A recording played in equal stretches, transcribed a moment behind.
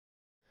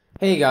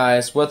Hey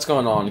guys, what's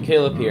going on?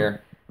 Caleb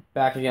here,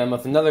 back again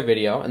with another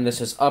video, and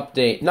this is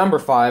update number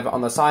 5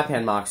 on the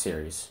Saipan mock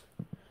series.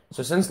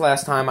 So since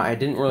last time, I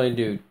didn't really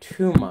do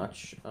too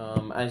much.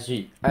 As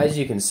you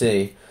can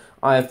see,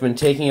 I've been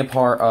taking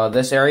apart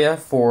this area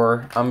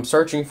I'm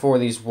searching for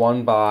these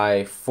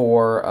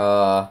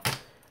 1x4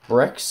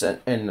 bricks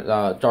in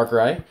dark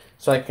gray,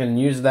 so I can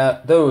use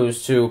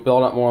those to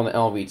build up more on the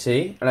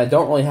LVT. And I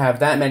don't really have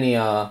that many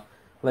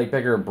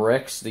bigger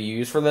bricks to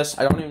use for this.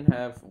 I don't even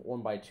have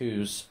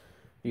 1x2s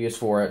to use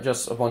for it,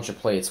 just a bunch of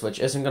plates, which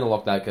isn't going to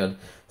look that good.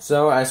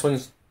 So I just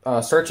went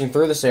searching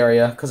through this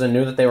area because I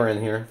knew that they were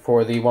in here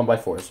for the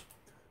 1x4s.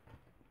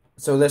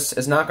 So this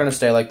is not going to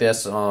stay like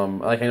this. I'm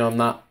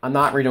not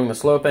redoing the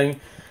sloping.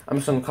 I'm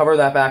just going to cover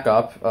that back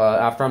up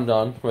after I'm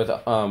done with.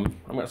 I'm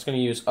just going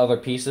to use other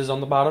pieces on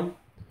the bottom.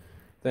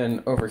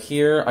 Then over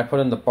here, I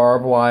put in the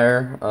barbed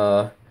wire.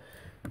 So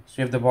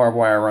you have the barbed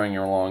wire running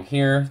along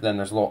here. Then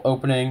there's a little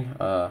opening.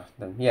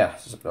 Then yeah,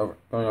 going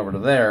over to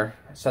there.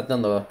 I set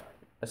down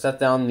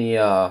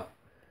the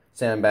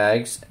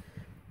sandbags,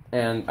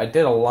 and I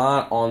did a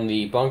lot on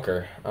the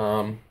bunker.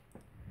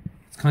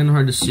 It's kind of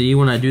hard to see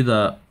when I do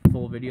the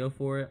full video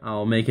for it.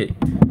 I'll make it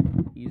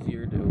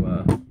easier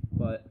to.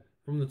 But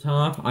from the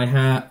top,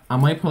 I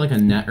might put like a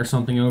net or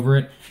something over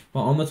it.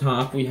 But on the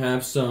top, we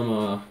have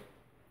some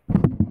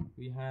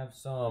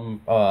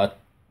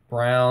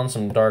brown,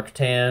 some dark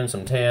tan,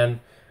 some tan.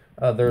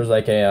 There's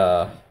like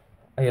a,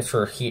 I guess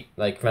for heat,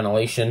 like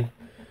ventilation.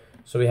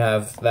 So we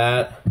have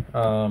that.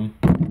 And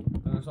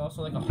there's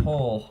also like a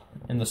hole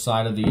in the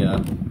side of the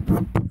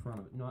front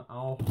of it. No,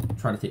 I'll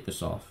try to take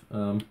this off.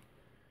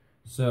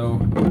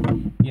 So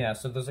yeah,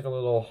 so there's like a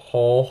little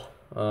hole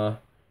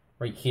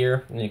right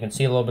here, and you can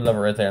see a little bit of it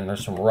right there. And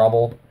there's some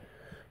rubble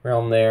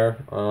around there.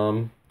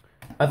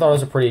 I thought it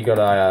was a pretty good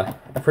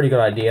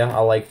idea. I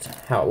liked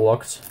how it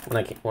looked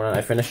when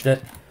I finished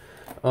it.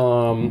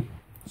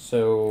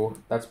 So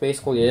that's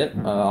basically it.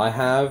 I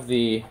have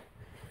the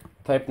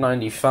Type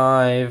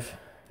 95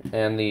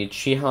 and the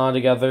Chiha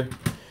together.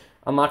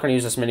 I'm not going to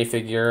use this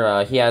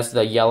minifigure. He has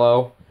the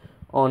yellow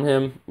on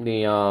him.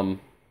 Yeah,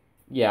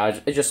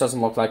 it just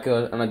doesn't look that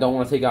good, and I don't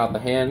want to take out the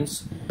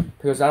hands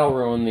because that'll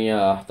ruin the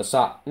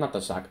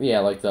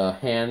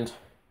hand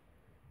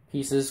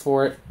pieces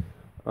for it.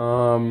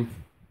 Yeah,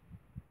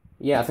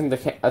 I think the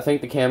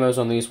camos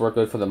on these work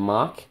good for the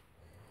mock.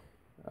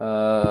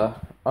 Other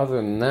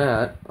than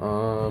that,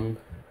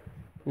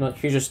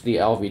 here's just the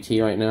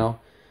LVT right now.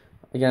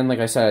 Again, like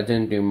I said, I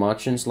didn't do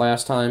much since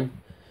last time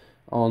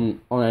on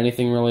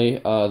anything really.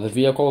 The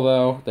vehicle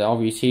though, the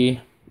LVT,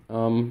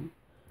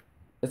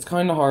 it's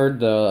kind of hard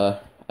to,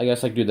 I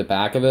guess, do the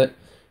back of it.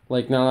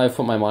 Like now that I've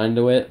put my mind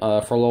to it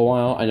for a little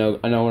while, I know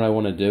what I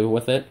want to do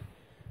with it.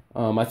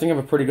 I think I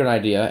have a pretty good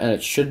idea, and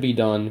it should be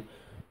done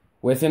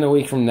within a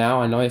week from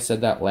now. I know I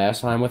said that last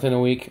time, within a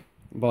week,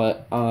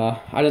 but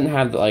I didn't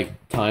have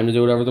time to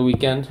do it over the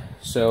weekend.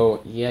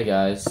 So yeah,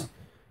 guys.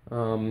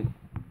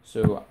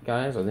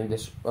 I think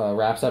this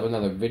wraps up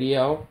another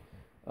video.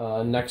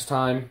 Next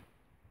time,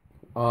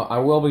 I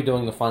will be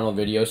doing the final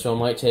video, so it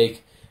might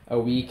take a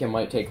week, it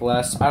might take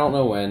less. I don't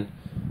know when.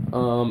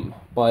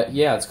 But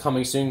yeah, it's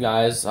coming soon,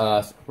 guys.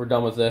 We're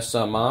done with this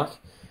mock.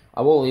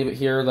 I will leave it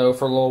here though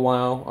for a little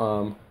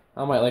while.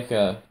 I might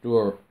do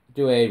a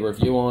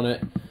review on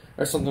it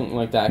or something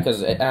like that,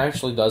 because it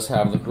actually does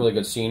have really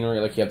good scenery.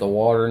 Like you have the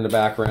water in the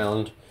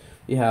background.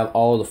 You have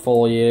all of the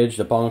foliage,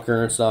 the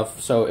bunker and stuff,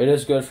 so it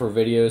is good for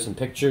videos and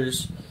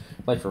pictures.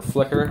 Like for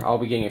Flickr, I'll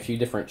be getting a few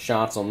different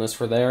shots on this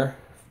for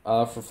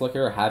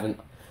Flickr. I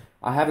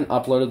haven't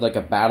uploaded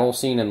a battle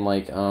scene in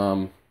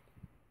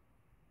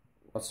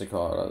what's it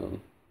called?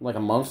 Like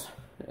a month.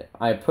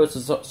 I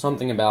posted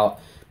something about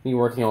me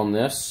working on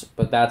this,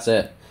 but that's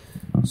it.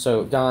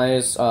 So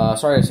guys,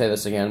 sorry to say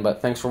this again,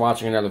 but thanks for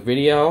watching another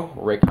video.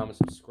 Rate, comment,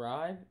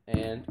 subscribe,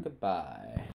 and goodbye.